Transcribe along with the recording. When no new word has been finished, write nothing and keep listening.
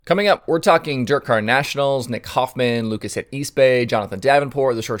Coming up, we're talking Dirt Car Nationals, Nick Hoffman, Lucas at East Bay, Jonathan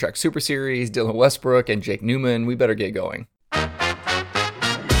Davenport, the Short Track Super Series, Dylan Westbrook, and Jake Newman. We better get going.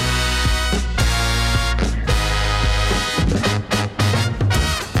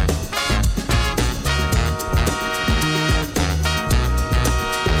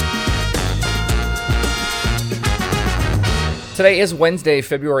 Today is Wednesday,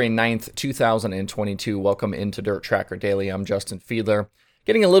 February 9th, 2022. Welcome into Dirt Tracker Daily. I'm Justin Fiedler.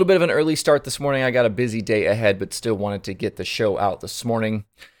 Getting a little bit of an early start this morning. I got a busy day ahead, but still wanted to get the show out this morning.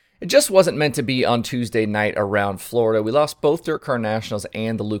 It just wasn't meant to be on Tuesday night around Florida. We lost both Dirt Car Nationals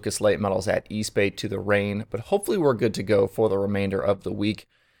and the Lucas Late Models at East Bay to the rain, but hopefully we're good to go for the remainder of the week.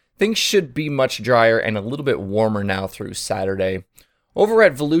 Things should be much drier and a little bit warmer now through Saturday. Over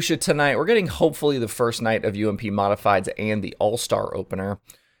at Volusia tonight, we're getting hopefully the first night of UMP Modifieds and the All-Star Opener.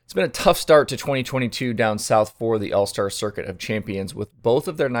 It's been a tough start to 2022 down south for the All-Star Circuit of Champions, with both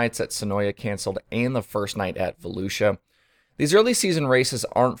of their nights at Sonoya canceled and the first night at Volusia. These early season races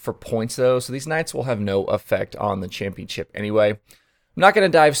aren't for points though, so these nights will have no effect on the championship anyway. I'm not going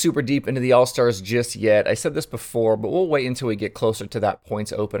to dive super deep into the All-Stars just yet. I said this before, but we'll wait until we get closer to that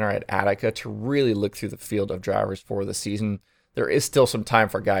points opener at Attica to really look through the field of drivers for the season. There is still some time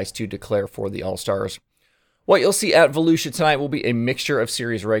for guys to declare for the All-Stars. What you'll see at Volusia tonight will be a mixture of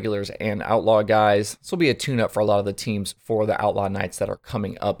series regulars and outlaw guys. This will be a tune-up for a lot of the teams for the outlaw nights that are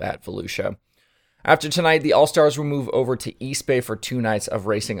coming up at Volusia. After tonight, the All-Stars will move over to East Bay for 2 nights of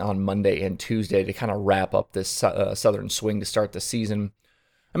racing on Monday and Tuesday to kind of wrap up this southern swing to start the season.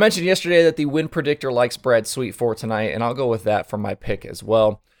 I mentioned yesterday that the win predictor likes Brad Sweet for tonight, and I'll go with that for my pick as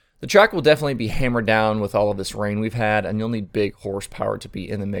well. The track will definitely be hammered down with all of this rain we've had, and you'll need big horsepower to be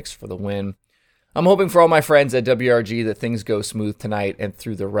in the mix for the win. I'm hoping for all my friends at WRG that things go smooth tonight and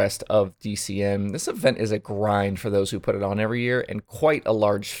through the rest of DCM. This event is a grind for those who put it on every year and quite a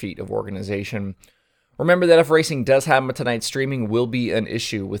large feat of organization. Remember that if racing does happen tonight, streaming will be an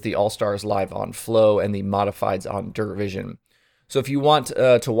issue with the All-Stars live on Flow and the Modifieds on Dirt Vision. So if you want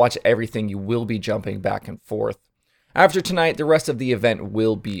to watch everything, you will be jumping back and forth. After tonight, the rest of the event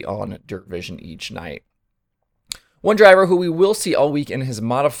will be on Dirt Vision each night. One driver who we will see all week in his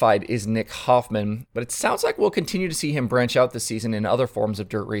modified is Nick Hoffman, but it sounds like we'll continue to see him branch out this season in other forms of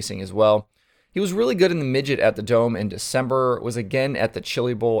dirt racing as well. He was really good in the midget at the Dome in December, was again at the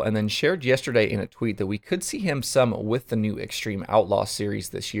Chili Bowl, and then shared yesterday in a tweet that we could see him some with the new Extreme Outlaw Series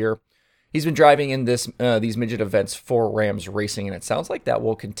this year. He's been driving in these midget events for Rams Racing, and it sounds like that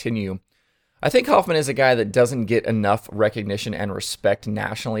will continue. I think Hoffman is a guy that doesn't get enough recognition and respect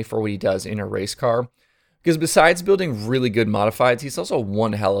nationally for what he does in a race car, because besides building really good modifieds, he's also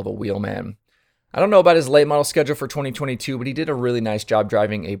one hell of a wheelman. I don't know about his late model schedule for 2022, but he did a really nice job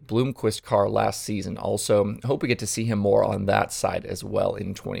driving a Bloomquist car last season also. I hope we get to see him more on that side as well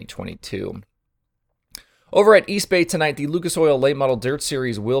in 2022. Over at East Bay tonight, the Lucas Oil Late Model Dirt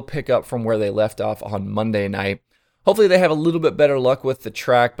Series will pick up from where they left off on Monday night. Hopefully they have a little bit better luck with the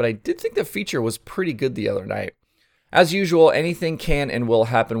track, but I did think the feature was pretty good the other night. As usual, anything can and will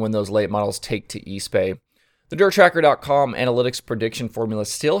happen when those late models take to East Bay. The DirtTracker.com analytics prediction formula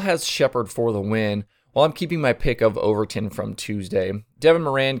still has Shepard for the win, while I'm keeping my pick of Overton from Tuesday. Devin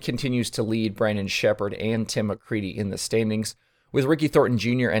Moran continues to lead Brandon Shepard and Tim McCready in the standings, with Ricky Thornton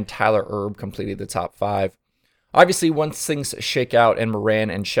Jr. and Tyler Erb completing the top 5. Obviously, once things shake out and Moran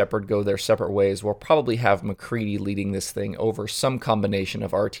and Shepard go their separate ways, we'll probably have McCready leading this thing over some combination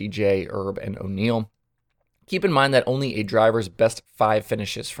of RTJ, Erb, and O'Neill. Keep in mind that only a driver's best 5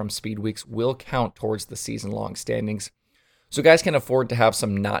 finishes from Speed Weeks will count towards the season-long standings, so guys can afford to have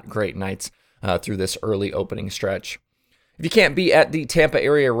some not great nights through this early opening stretch. If you can't be at the Tampa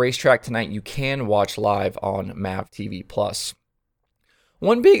area racetrack tonight, you can watch live on MAV TV+.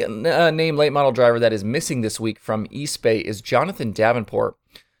 One big name late model driver that is missing this week from East Bay is Jonathan Davenport.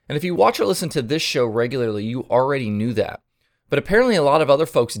 And if you watch or listen to this show regularly, you already knew that. But apparently a lot of other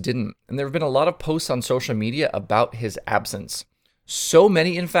folks didn't, and there have been a lot of posts on social media about his absence. So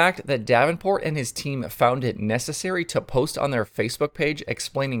many, in fact, that Davenport and his team found it necessary to post on their Facebook page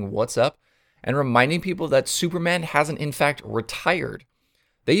explaining what's up and reminding people that Superman hasn't in fact retired.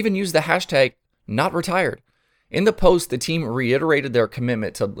 They even used the hashtag #NotRetired. In the post, the team reiterated their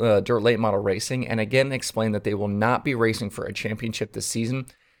commitment to dirt late model racing and again explained that they will not be racing for a championship this season,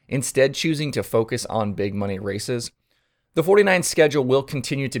 instead choosing to focus on big money races. The 49 schedule will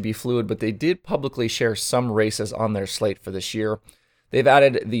continue to be fluid, but they did publicly share some races on their slate for this year. They've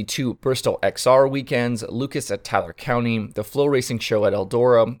added the 2 Bristol XR weekends, Lucas at Tyler County, the Flow Racing Show at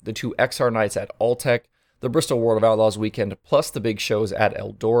Eldora, the 2 XR nights at Alltech, the Bristol World of Outlaws weekend, plus the big shows at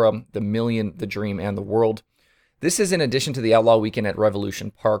Eldora, the Million, the Dream, and the World. This is in addition to the Outlaw Weekend at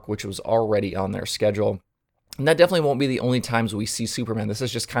Revolution Park, which was already on their schedule. And that definitely won't be the only times we see Superman. This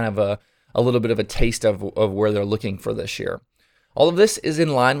is just kind of a little bit of a taste of where they're looking for this year. All of this is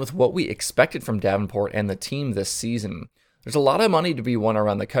in line with what we expected from Davenport and the team this season. There's a lot of money to be won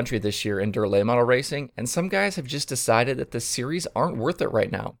around the country this year in dirt late model racing, and some guys have just decided that the series aren't worth it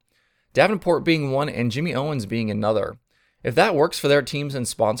right now. Davenport being one and Jimmy Owens being another. If that works for their teams and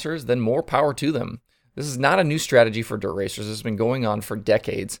sponsors, then more power to them. This is not a new strategy for dirt racers. It's been going on for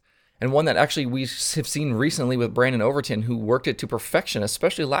decades, and one that actually we have seen recently with Brandon Overton, who worked it to perfection,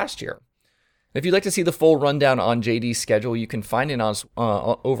 especially last year. If you'd like to see the full rundown on JD's schedule, you can find it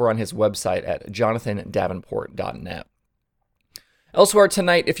over on his website at jonathandavenport.net. Elsewhere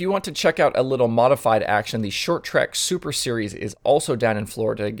tonight, if you want to check out a little modified action, the Short Track Super Series is also down in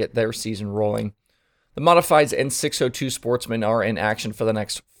Florida to get their season rolling. The Modifieds and 602 Sportsmen are in action for the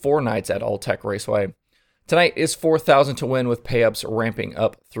next 4 nights at Alltech Raceway. Tonight is $4,000 to win with payups ramping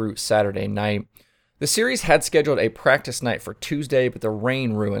up through Saturday night. The series had scheduled a practice night for Tuesday, but the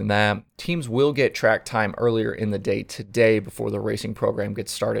rain ruined that. Teams will get track time earlier in the day today before the racing program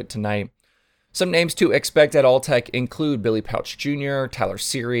gets started tonight. Some names to expect at Alltech include Billy Pouch Jr., Tyler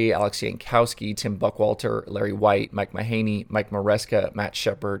Seary, Alex Yankowski, Tim Buckwalter, Larry White, Mike Mahaney, Mike Maresca, Matt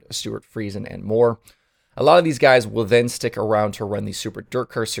Shepard, Stuart Friesen, and more. A lot of these guys will then stick around to run the Super Dirt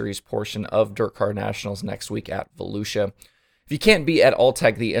Car Series portion of Dirt Car Nationals next week at Volusia. If you can't be at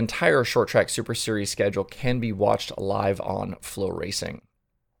Alltech, the entire Short Track Super Series schedule can be watched live on Flow Racing.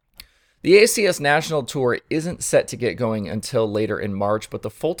 The ASCS National Tour isn't set to get going until later in March, but the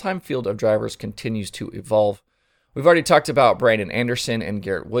full-time field of drivers continues to evolve. We've already talked about Brandon Anderson and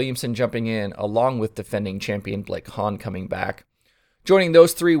Garrett Williamson jumping in, along with defending champion Blake Hahn coming back. Joining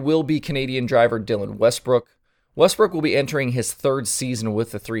those 3 will be Canadian driver Dylan Westbrook. Westbrook will be entering his 3rd season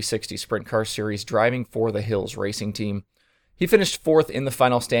with the 360 Sprint Car Series, driving for the Hills Racing Team. He finished 4th in the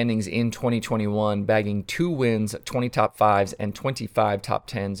final standings in 2021, bagging 2 wins, 20 top 5s, and 25 top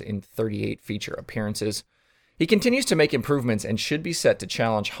 10s in 38 feature appearances. He continues to make improvements and should be set to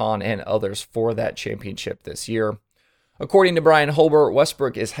challenge Hahn and others for that championship this year. According to Brian Holbert,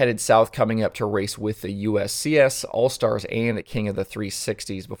 Westbrook is headed south coming up to race with the USCS, All-Stars, and King of the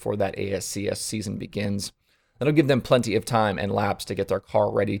 360s before that ASCS season begins. That'll give them plenty of time and laps to get their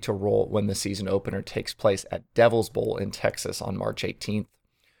car ready to roll when the season opener takes place at Devil's Bowl in Texas on March 18th.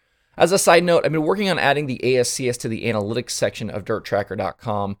 As a side note, I've been working on adding the ASCS to the analytics section of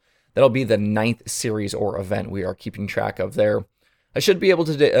DirtTracker.com. That'll be the 9th series or event we are keeping track of there. I should be able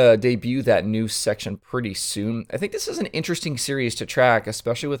to debut that new section pretty soon. I think this is an interesting series to track,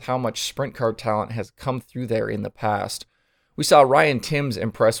 especially with how much sprint car talent has come through there in the past. We saw Ryan Timms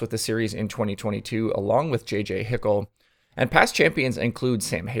impress with the series in 2022, along with J.J. Hickel. And past champions include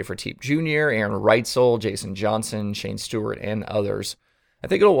Sam Hafertepe Jr., Aaron Reitzel, Jason Johnson, Shane Stewart, and others. I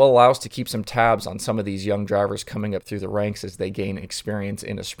think it will allow us to keep some tabs on some of these young drivers coming up through the ranks as they gain experience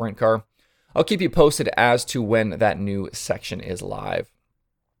in a sprint car. I'll keep you posted as to when that new section is live.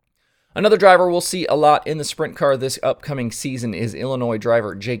 Another driver we'll see a lot in the sprint car this upcoming season is Illinois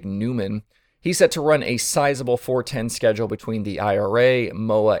driver Jake Newman. He's set to run a sizable 410 schedule between the IRA,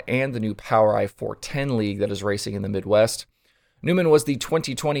 MOA, and the new POWRi 410 League that is racing in the Midwest. Newman was the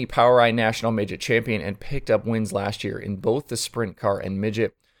 2020 POWRi National Midget Champion and picked up wins last year in both the sprint car and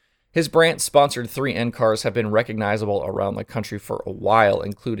midget. His Brandt-sponsored 3N cars have been recognizable around the country for a while,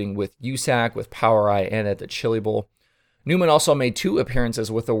 including with USAC, with POWRi, and at the Chili Bowl. Newman also made 2 appearances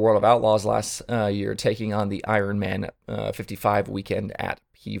with the World of Outlaws last year, taking on the Ironman 55 weekend at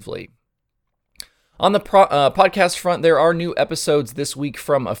Pevely. On the podcast front, there are new episodes this week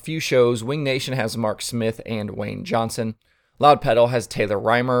from a few shows. Wing Nation has Mark Smith and Wayne Johnson. Loud Pedal has Taylor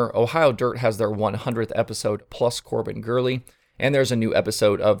Reimer. Ohio Dirt has their 100th episode plus Corbin Gurley. And there's a new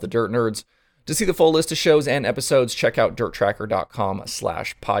episode of The Dirt Nerds. To see the full list of shows and episodes, check out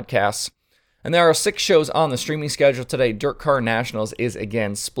dirttracker.com/podcasts. And there are 6 shows on the streaming schedule today. Dirt Car Nationals is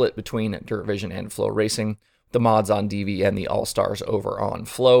again split between Dirt Vision and Flow Racing. The mods on DV and the All-Stars over on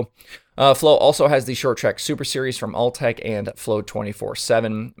Flow. Flow also has the Short Track Super Series from Alltech and Flow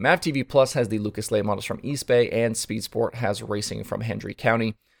 24/7. MAVTV Plus has the Lucas Late Models from East Bay, and Speed Sport has racing from Hendry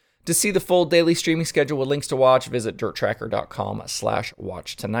County. To see the full daily streaming schedule with links to watch, visit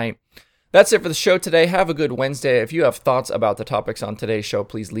dirttracker.com/watch tonight. That's it for the show today. Have a good Wednesday. If you have thoughts about the topics on today's show,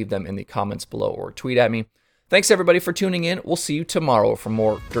 please leave them in the comments below or tweet at me. Thanks everybody for tuning in. We'll see you tomorrow for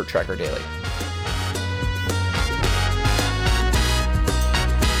more Dirt Tracker Daily.